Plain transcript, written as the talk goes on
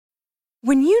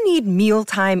When you need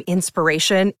mealtime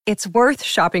inspiration, it's worth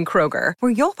shopping Kroger,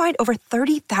 where you'll find over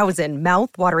 30,000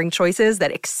 mouth-watering choices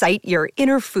that excite your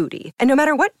inner foodie. And no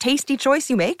matter what tasty choice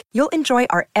you make, you'll enjoy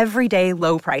our everyday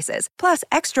low prices, plus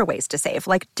extra ways to save,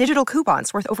 like digital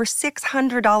coupons worth over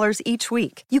 $600 each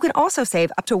week. You can also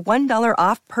save up to $1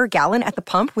 off per gallon at the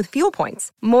pump with fuel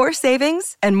points. More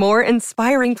savings and more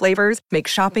inspiring flavors make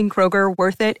shopping Kroger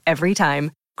worth it every time.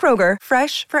 Kroger,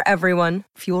 fresh for everyone.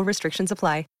 Fuel restrictions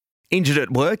apply. Injured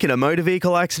at work in a motor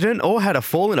vehicle accident or had a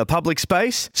fall in a public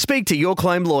space? Speak to Your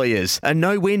Claim Lawyers, a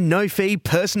no-win, no-fee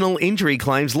personal injury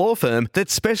claims law firm that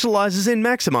specialises in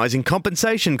maximising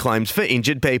compensation claims for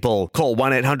injured people. Call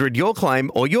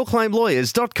 1-800-YOUR-CLAIM or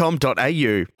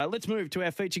yourclaimlawyers.com.au. Let's move to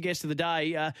our feature guest of the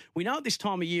day. We know at this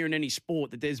time of year in any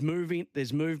sport that there's movement,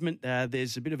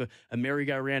 there's a bit of a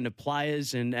merry-go-round of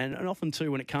players and often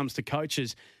too when it comes to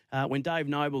coaches. When Dave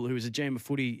Noble, who was a GM of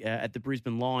footy at the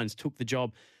Brisbane Lions, took the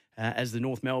job as the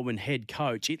North Melbourne head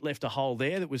coach, it left a hole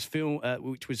there that was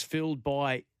which was filled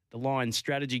by the Lions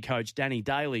strategy coach, Danny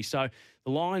Daly. So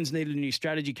the Lions needed a new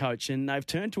strategy coach, and they've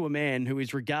turned to a man who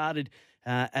is regarded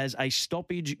as a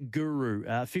stoppage guru.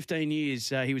 15 years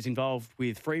he was involved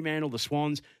with Fremantle, the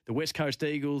Swans, the West Coast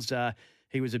Eagles.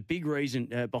 He was a big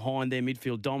reason behind their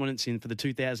midfield dominance for the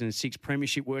 2006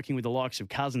 Premiership, working with the likes of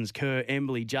Cousins, Kerr,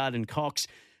 Embley, Judd and Cox.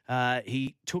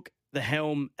 He took the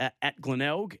helm at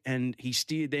Glenelg, and he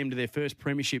steered them to their first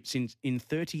premiership in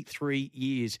 33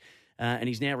 years. And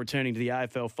he's now returning to the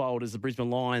AFL fold as the Brisbane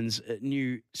Lions'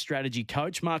 new strategy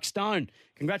coach. Mark Stone,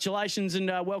 congratulations and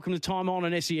welcome to Time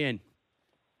On SEN.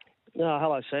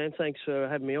 Hello, Sam. Thanks for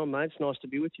having me on, mate. It's nice to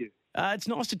be with you. It's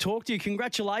nice to talk to you.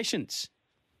 Congratulations.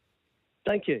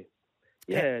 Thank you.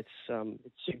 Yeah, it's a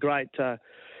great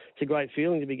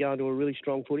feeling to be going to a really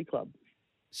strong footy club.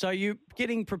 So you're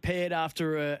getting prepared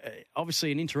after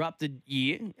obviously an interrupted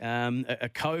year, a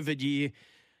COVID year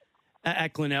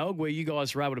at Glenelg, where you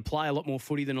guys were able to play a lot more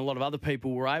footy than a lot of other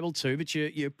people were able to. But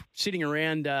you're sitting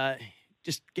around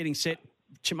just getting set,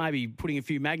 maybe putting a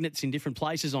few magnets in different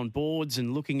places on boards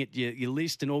and looking at your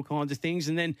list and all kinds of things.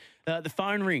 And then the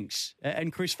phone rings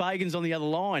and Chris Fagan's on the other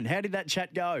line. How did that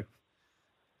chat go?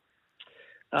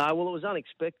 Well, it was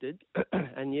unexpected.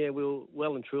 And, we were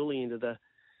well and truly into the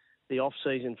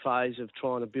off-season phase of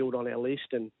trying to build on our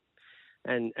list and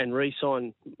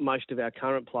re-sign most of our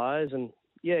current players. And,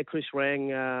 Chris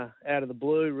rang out of the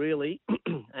blue, really.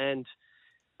 And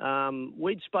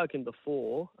we'd spoken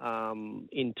before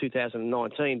in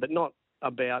 2019, but not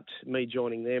about me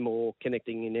joining them or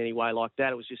connecting in any way like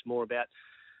that. It was just more about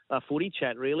a footy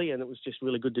chat, really, and it was just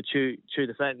really good to chew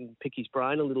the fat and pick his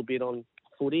brain a little bit on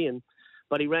footy.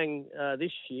 But he rang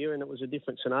this year, and it was a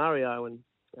different scenario, and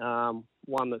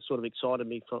one that sort of excited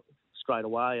me straight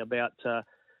away about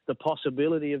the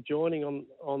possibility of joining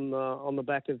on the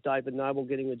back of David Noble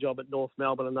getting the job at North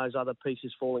Melbourne and those other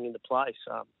pieces falling into place.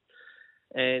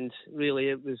 And really,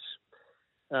 it was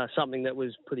something that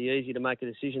was pretty easy to make a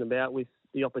decision about, with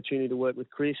the opportunity to work with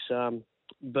Chris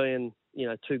being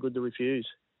too good to refuse.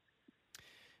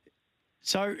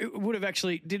 So it would have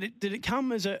actually did it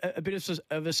come as a bit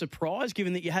of a surprise,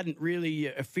 given that you hadn't really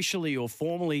officially or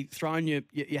formally thrown your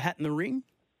hat in the ring?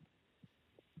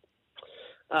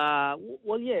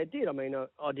 Well, yeah, it did. I mean,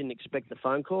 I didn't expect the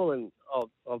phone call, and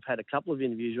I've had a couple of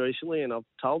interviews recently, and I've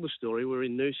told the story. We were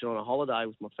in Noosa on a holiday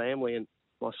with my family, and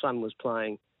my son was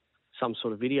playing some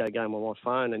sort of video game on my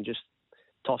phone and just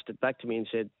tossed it back to me and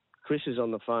said, "Chris is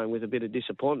on the phone," with a bit of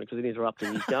disappointment because it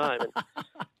interrupted his game. And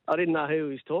I didn't know who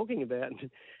he was talking about. And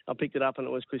I picked it up and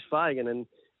it was Chris Fagan. And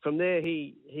from there,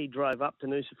 he drove up to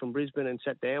Noosa from Brisbane and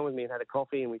sat down with me and had a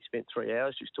coffee, and we spent 3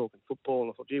 hours just talking football.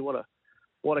 And I thought, gee, what a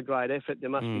great effort. There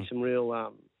must be some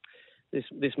real,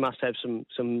 this must have some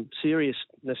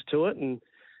seriousness to it. And,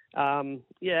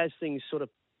 as things sort of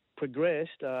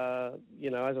progressed,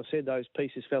 as I said, those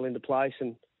pieces fell into place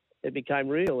and it became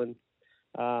real. And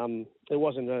it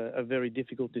wasn't a very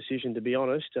difficult decision, to be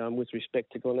honest, with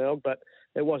respect to Glenelg, but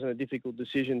it wasn't a difficult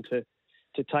decision to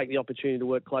take the opportunity to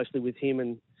work closely with him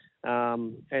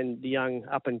and the young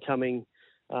up-and-coming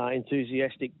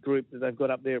enthusiastic group that they've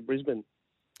got up there at Brisbane.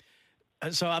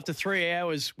 So after 3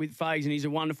 hours with Fags, and he's a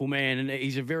wonderful man, and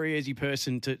he's a very easy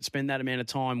person to spend that amount of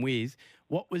time with,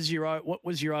 what was your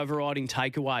overriding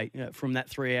takeaway from that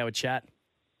 3 hour chat?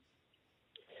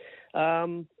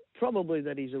 Probably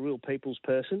that he's a real people's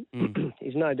person.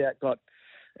 He's no doubt got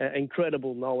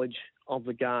incredible knowledge of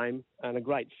the game and a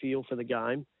great feel for the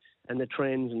game and the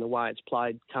trends and the way it's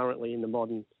played currently in the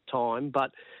modern time.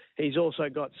 But he's also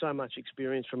got so much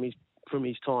experience from his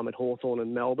time at Hawthorn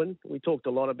and Melbourne. We talked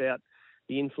a lot about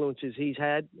the influences he's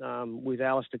had with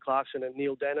Alistair Clarkson and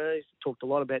Neil Danner. He's talked a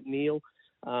lot about Neil.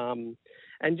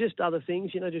 and just other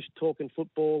things, just talking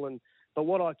football. But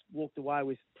what I walked away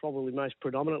with probably most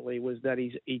predominantly was that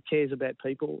he cares about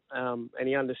people, and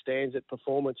he understands that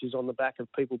performance is on the back of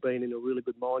people being in a really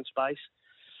good mind space.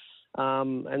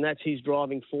 And that's his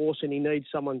driving force, and he needs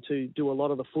someone to do a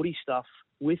lot of the footy stuff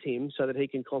with him so that he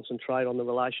can concentrate on the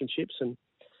relationships. And,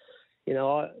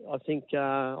 I think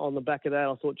on the back of that,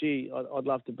 I thought, I'd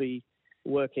love to be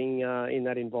working in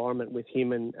that environment with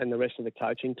him and the rest of the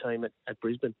coaching team at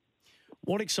Brisbane.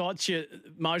 What excites you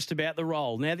most about the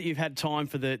role? Now that you've had time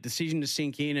for the decision to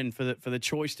sink in and for the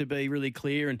choice to be really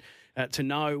clear and to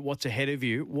know what's ahead of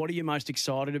you, what are you most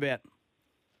excited about?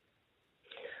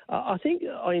 I think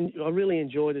I really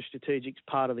enjoy the strategic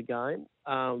part of the game.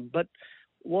 But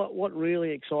what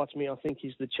really excites me, I think,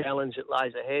 is the challenge that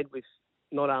lays ahead with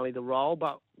not only the role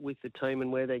but with the team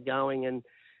and where they're going. And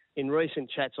in recent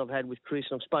chats I've had with Chris,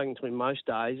 and I've spoken to him most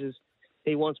days, is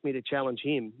he wants me to challenge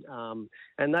him.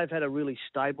 And they've had a really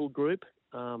stable group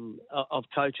of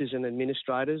coaches and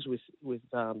administrators with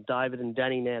David and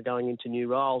Danny now going into new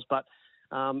roles. But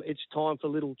it's time for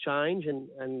little change,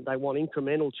 and they want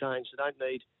incremental change. They don't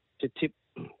need to tip,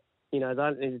 they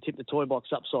don't need to tip the toy box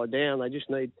upside down. They just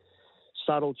need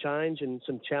subtle change and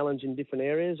some challenge in different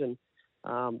areas. And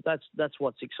that's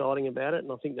what's exciting about it.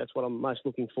 And I think that's what I'm most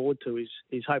looking forward to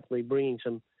is hopefully bringing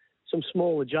some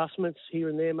small adjustments here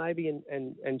and there maybe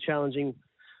and challenging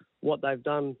what they've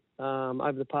done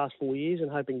over the past 4 years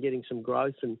and hoping getting some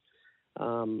growth and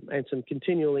some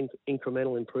continual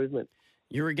incremental improvement.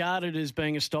 You're regarded as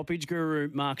being a stoppage guru,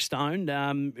 Mark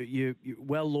Stone. You're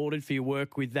well lauded for your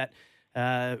work with that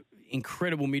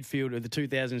incredible midfield of the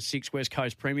 2006 West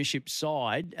Coast Premiership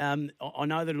side. I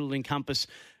know that it'll encompass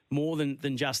more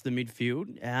than just the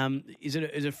midfield. Is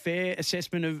it a fair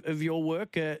assessment of your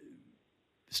work,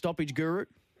 stoppage guru?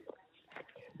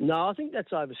 No, I think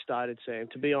that's overstated, Sam,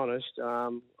 to be honest.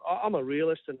 I'm a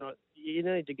realist, and you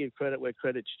need to give credit where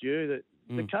credit's due.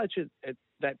 The coach at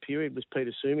that period was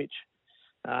Peter Sumich,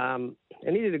 and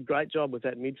he did a great job with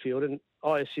that midfield, and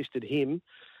I assisted him.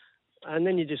 And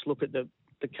then you just look at the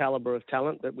calibre of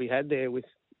talent that we had there with,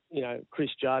 Chris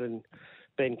Judd and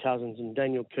Ben Cousins and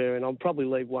Daniel Kerr, and I'll probably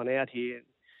leave one out here.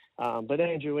 But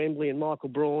Andrew Embley and Michael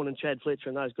Braun and Chad Fletcher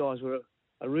and those guys were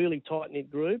a really tight-knit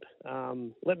group.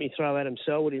 Let me throw Adam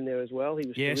Selwood in there as well. He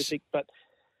was terrific. But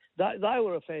they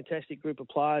were a fantastic group of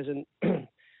players.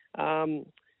 And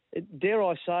dare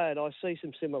I say it, I see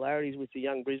some similarities with the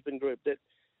young Brisbane group. That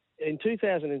in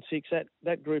 2006,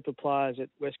 that group of players at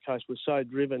West Coast was so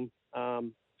driven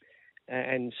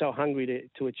and so hungry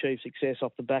to achieve success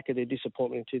off the back of their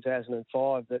disappointment in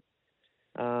 2005 that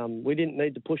we didn't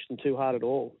need to push them too hard at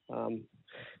all.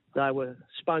 They were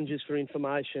sponges for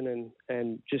information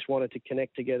and just wanted to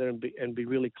connect together and be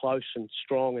really close and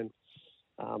strong. And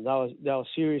they were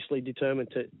seriously determined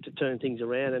to turn things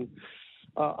around. And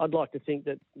I'd like to think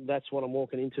that that's what I'm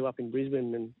walking into up in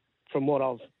Brisbane. And from what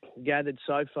I've gathered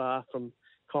so far from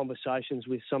conversations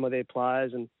with some of their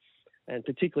players and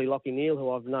particularly Lachie Neale,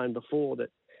 who I've known before,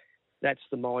 that's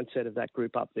the mindset of that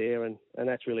group up there. And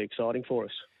that's really exciting for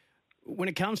us. When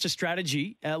it comes to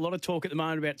strategy, a lot of talk at the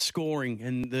moment about scoring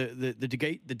and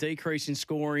the decrease in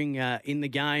scoring in the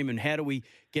game, and how do we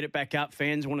get it back up?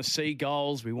 Fans want to see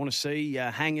goals. We want to see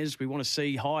hangers. We want to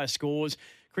see higher scores.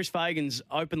 Chris Fagan's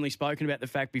openly spoken about the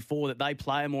fact before that they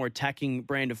play a more attacking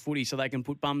brand of footy so they can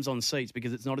put bums on seats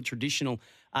because it's not a traditional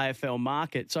AFL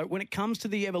market. So when it comes to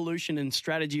the evolution and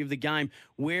strategy of the game,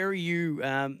 where are you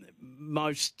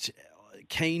most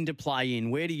keen to play in?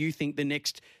 Where do you think the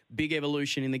next big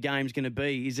evolution in the game is going to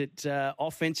be? Is it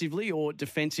offensively or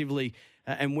defensively?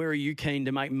 And where are you keen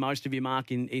to make most of your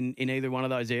mark in either one of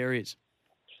those areas?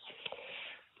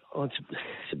 Oh, it's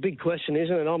a big question,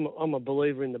 isn't it? I'm a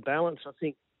believer in the balance. I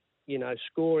think,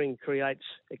 scoring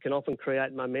can often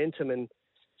create momentum, and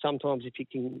sometimes if you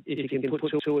can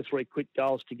put two or three quick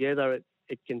goals together,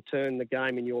 it can turn the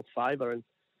game in your favour, and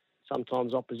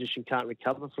sometimes opposition can't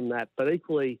recover from that. But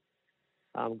equally,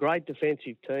 great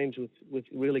defensive teams with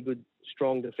really good,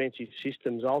 strong defensive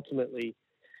systems, ultimately,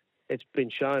 it's been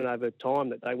shown over time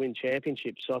that they win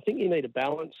championships. So I think you need a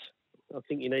balance. I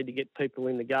think you need to get people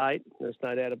in the gate. There's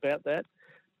no doubt about that.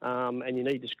 And you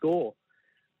need to score.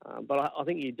 But I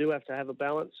think you do have to have a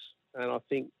balance. And I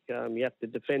think you have to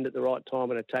defend at the right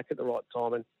time and attack at the right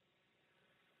time. And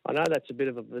I know that's a bit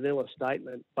of a vanilla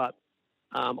statement, but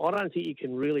I don't think you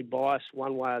can really bias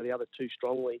one way or the other too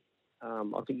strongly.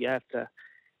 I think you have to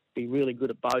be really good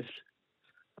at both.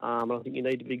 I think you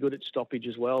need to be good at stoppage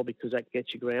as well because that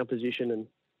gets you ground position. And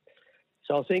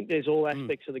so I think there's all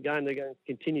aspects of the game that are going to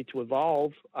continue to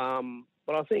evolve.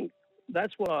 But I think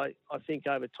that's what I think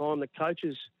over time the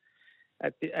coaches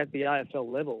at the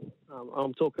AFL level.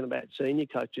 I'm talking about senior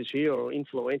coaches here or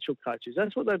influential coaches.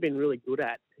 That's what they've been really good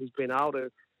at. Has been able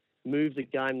to move the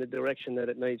game the direction that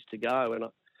it needs to go. And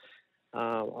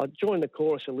I joined the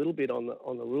chorus a little bit on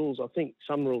the rules. I think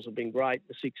some rules have been great,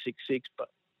 the 6-6-6, but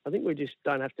I think we just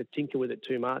don't have to tinker with it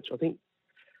too much. I think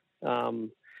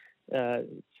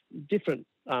different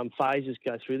phases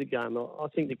go through the game. I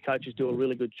think the coaches do a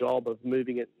really good job of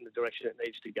moving it in the direction it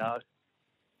needs to go.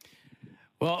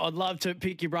 Well, I'd love to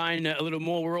pick your brain a little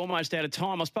more. We're almost out of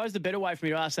time. I suppose the better way for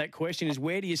me to ask that question is,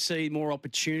 where do you see more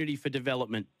opportunity for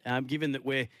development, given that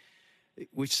we've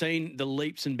seen the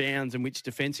leaps and bounds in which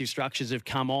defensive structures have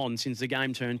come on since the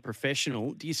game turned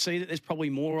professional? Do you see that there's probably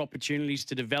more opportunities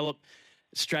to develop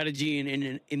strategy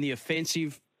in the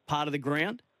offensive part of the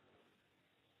ground?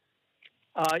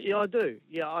 Yeah, I do.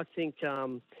 Yeah, I think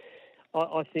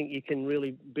I think you can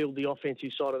really build the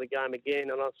offensive side of the game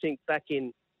again. And I think back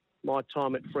in my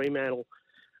time at Fremantle,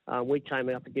 we came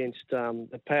up against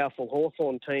the powerful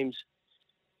Hawthorn teams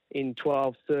in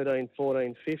 12, 13,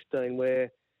 14, 15,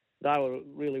 where they were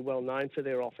really well known for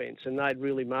their offence, and they'd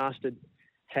really mastered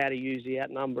how to use the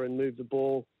outnumber and move the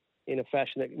ball in a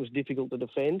fashion that was difficult to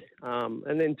defend.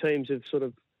 And then teams have sort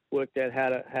of worked out how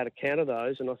to counter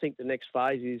those. And I think the next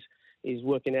phase is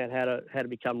working out how to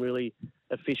become really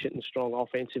efficient and strong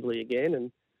offensively again.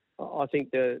 And I think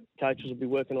the coaches will be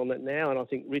working on that now. And I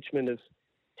think Richmond have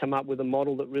come up with a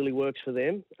model that really works for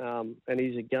them, and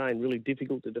is, again, really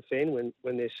difficult to defend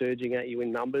when they're surging at you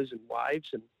in numbers and waves.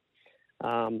 And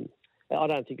I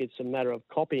don't think it's a matter of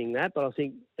copying that, but I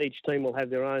think each team will have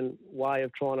their own way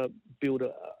of trying to build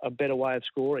a better way of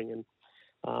scoring. And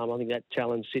I think that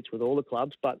challenge sits with all the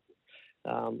clubs. But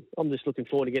I'm just looking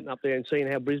forward to getting up there and seeing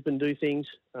how Brisbane do things,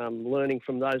 learning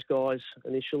from those guys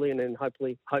initially, and then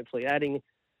hopefully adding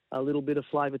a little bit of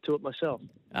flavour to it myself.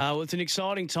 Well, it's an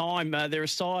exciting time. They're a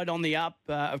side on the up.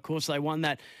 Of course, they won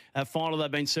that final they've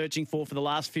been searching for the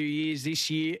last few years. This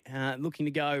year, looking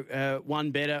to go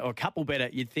one better, or a couple better,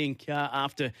 you'd think,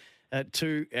 after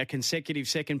two consecutive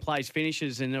second-place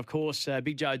finishes. And, of course,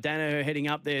 Big Joe Danaher heading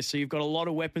up there. So you've got a lot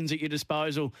of weapons at your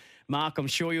disposal. Mark, I'm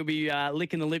sure you'll be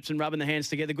licking the lips and rubbing the hands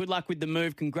together. Good luck with the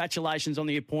move. Congratulations on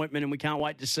the appointment, and we can't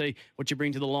wait to see what you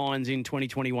bring to the Lions in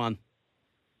 2021.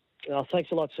 Oh,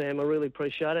 thanks a lot, Sam. I really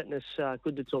appreciate it, and it's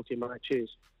good to talk to you, mate.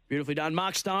 Cheers. Beautifully done.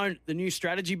 Mark Stone, the new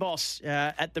strategy boss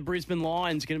at the Brisbane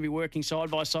Lions, going to be working side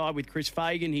by side with Chris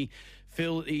Fagan. He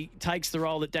takes the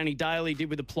role that Danny Daly did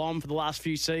with the Plum for the last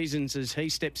few seasons as he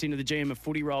steps into the GM of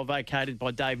footy role vacated by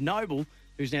Dave Noble,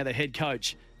 who's now the head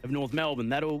coach of North Melbourne.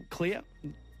 That all clear?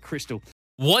 Crystal.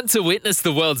 Want to witness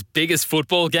the world's biggest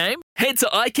football game? Head to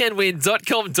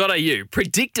iCanWin.com.au,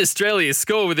 predict Australia's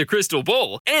score with a crystal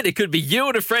ball, and it could be you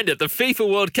and a friend at the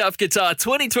FIFA World Cup Qatar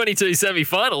 2022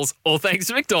 semi-finals, all thanks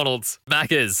to McDonald's.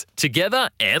 Maccas, together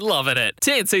and loving it.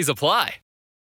 TNCs apply.